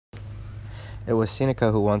It was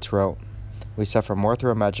Seneca who once wrote, "We suffer more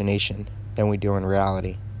through imagination than we do in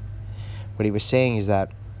reality." What he was saying is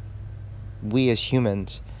that we as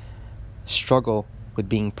humans struggle with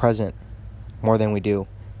being present more than we do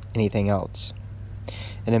anything else.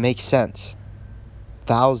 And it makes sense.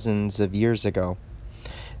 Thousands of years ago,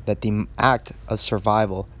 that the act of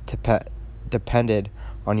survival depended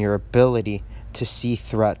on your ability to see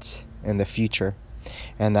threats in the future,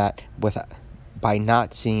 and that by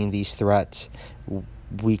not seeing these threats,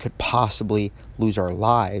 we could possibly lose our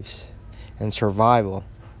lives, and survival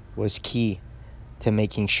was key to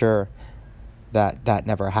making sure that that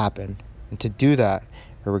never happened. And to do that,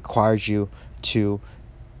 it requires you to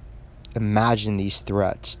imagine these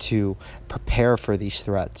threats, to prepare for these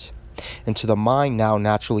threats. And so the mind now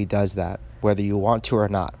naturally does that, whether you want to or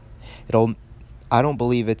not. I don't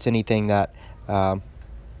believe it's anything that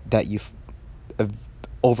you've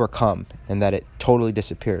overcome and that it totally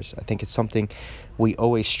disappears. I think it's something we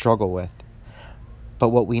always struggle with. But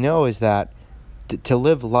what we know is that to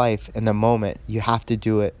live life in the moment, you have to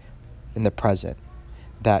do it in the present.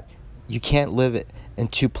 That you can't live it in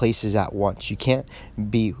two places at once. You can't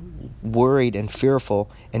be worried and fearful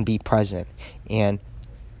and be present. And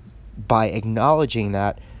by acknowledging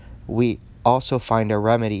that, we also find a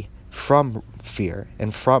remedy from fear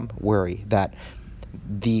and from worry, that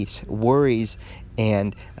these worries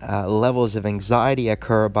and levels of anxiety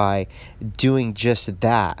occur by doing just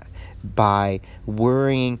that, by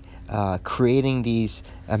worrying, creating these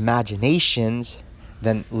imaginations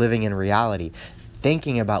than living in reality,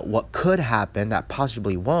 thinking about what could happen that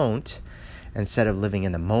possibly won't, instead of living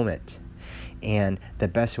in the moment. And the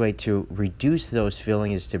best way to reduce those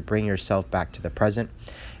feelings is to bring yourself back to the present.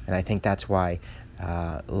 And I think that's why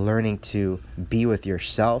learning to be with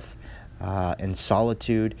yourself in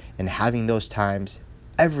solitude and having those times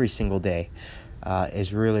every single day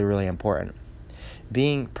is really, really important.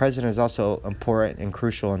 Being present is also important and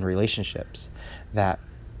crucial in relationships. That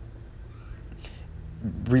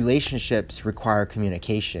relationships require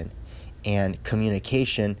communication, and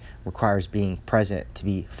communication requires being present to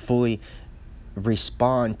be fully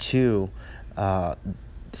respond to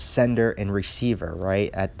sender and receiver, right?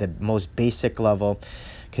 At the most basic level,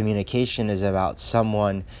 communication is about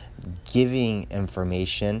someone giving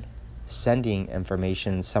information, sending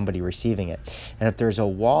information, somebody receiving it. And if there's a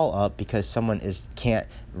wall up because someone can't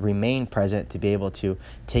remain present to be able to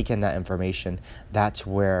take in that information, that's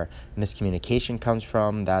where miscommunication comes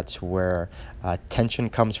from. That's where tension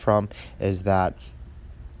comes from, is that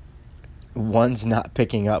one's not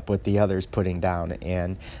picking up what the other's putting down,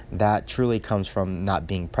 and that truly comes from not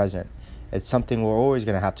being present. It's something we're always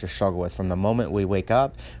going to have to struggle with from the moment we wake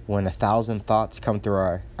up, when 1,000 thoughts come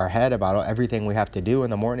through our head about everything we have to do in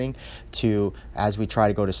the morning, to as we try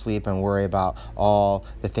to go to sleep and worry about all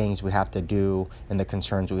the things we have to do and the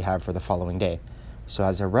concerns we have for the following day. So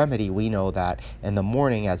as a remedy, we know that in the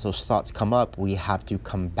morning, as those thoughts come up, we have to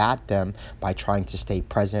combat them by trying to stay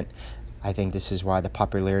present. I think this is why the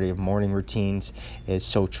popularity of morning routines is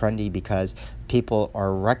so trendy, because people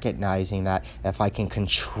are recognizing that if I can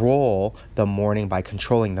control the morning by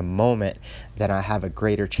controlling the moment, then I have a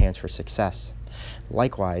greater chance for success.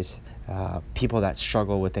 Likewise, people that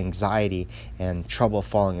struggle with anxiety and trouble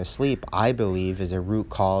falling asleep, I believe, is a root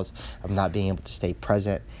cause of not being able to stay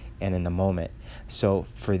present and in the moment. So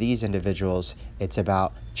for these individuals, it's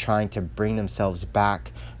about trying to bring themselves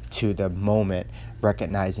back to the moment,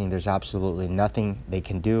 recognizing there's absolutely nothing they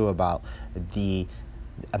can do about the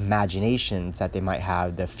imaginations that they might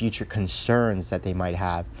have, the future concerns that they might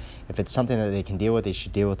have. If it's something that they can deal with, they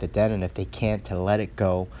should deal with it then. And if they can't, to let it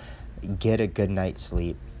go, get a good night's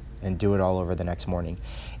sleep, and do it all over the next morning.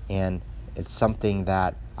 And it's something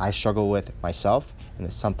that I struggle with myself, and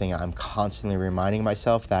it's something I'm constantly reminding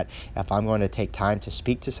myself that if I'm going to take time to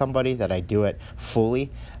speak to somebody, that I do it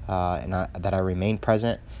fully, and that I remain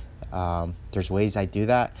present. There's ways I do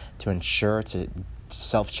that to ensure to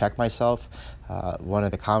self-check myself. One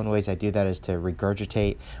of the common ways I do that is to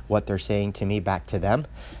regurgitate what they're saying to me back to them.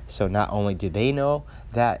 So not only do they know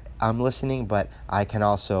that I'm listening, but I can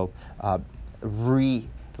also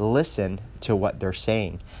re-listen to what they're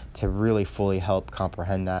saying to really fully help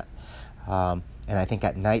comprehend that. And I think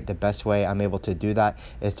at night, the best way I'm able to do that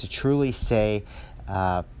is to truly say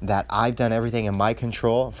that I've done everything in my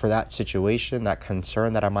control for that situation, that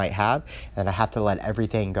concern that I might have, and I have to let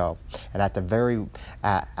everything go. And at the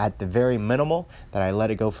very minimal, that I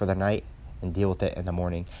let it go for the night and deal with it in the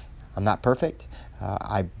morning. I'm not perfect.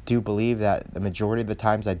 I do believe that the majority of the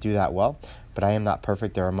times I do that well, but I am not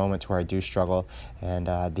perfect. There are moments where I do struggle,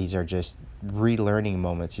 and these are just relearning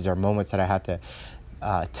moments. These are moments that I have to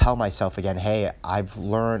tell myself again, hey, I've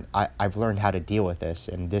learned how to deal with this,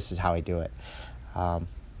 and this is how I do it.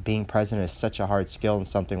 Being present is such a hard skill and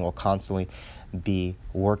something we'll constantly be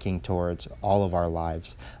working towards all of our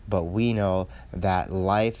lives. But we know that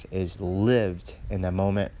life is lived in the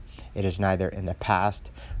moment. It is neither in the past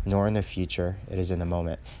nor in the future. It is in the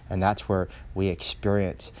moment. And that's where we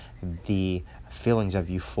experience the feelings of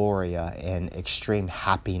euphoria and extreme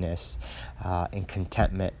happiness and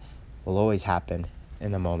contentment will always happen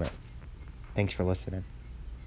in the moment. Thanks for listening.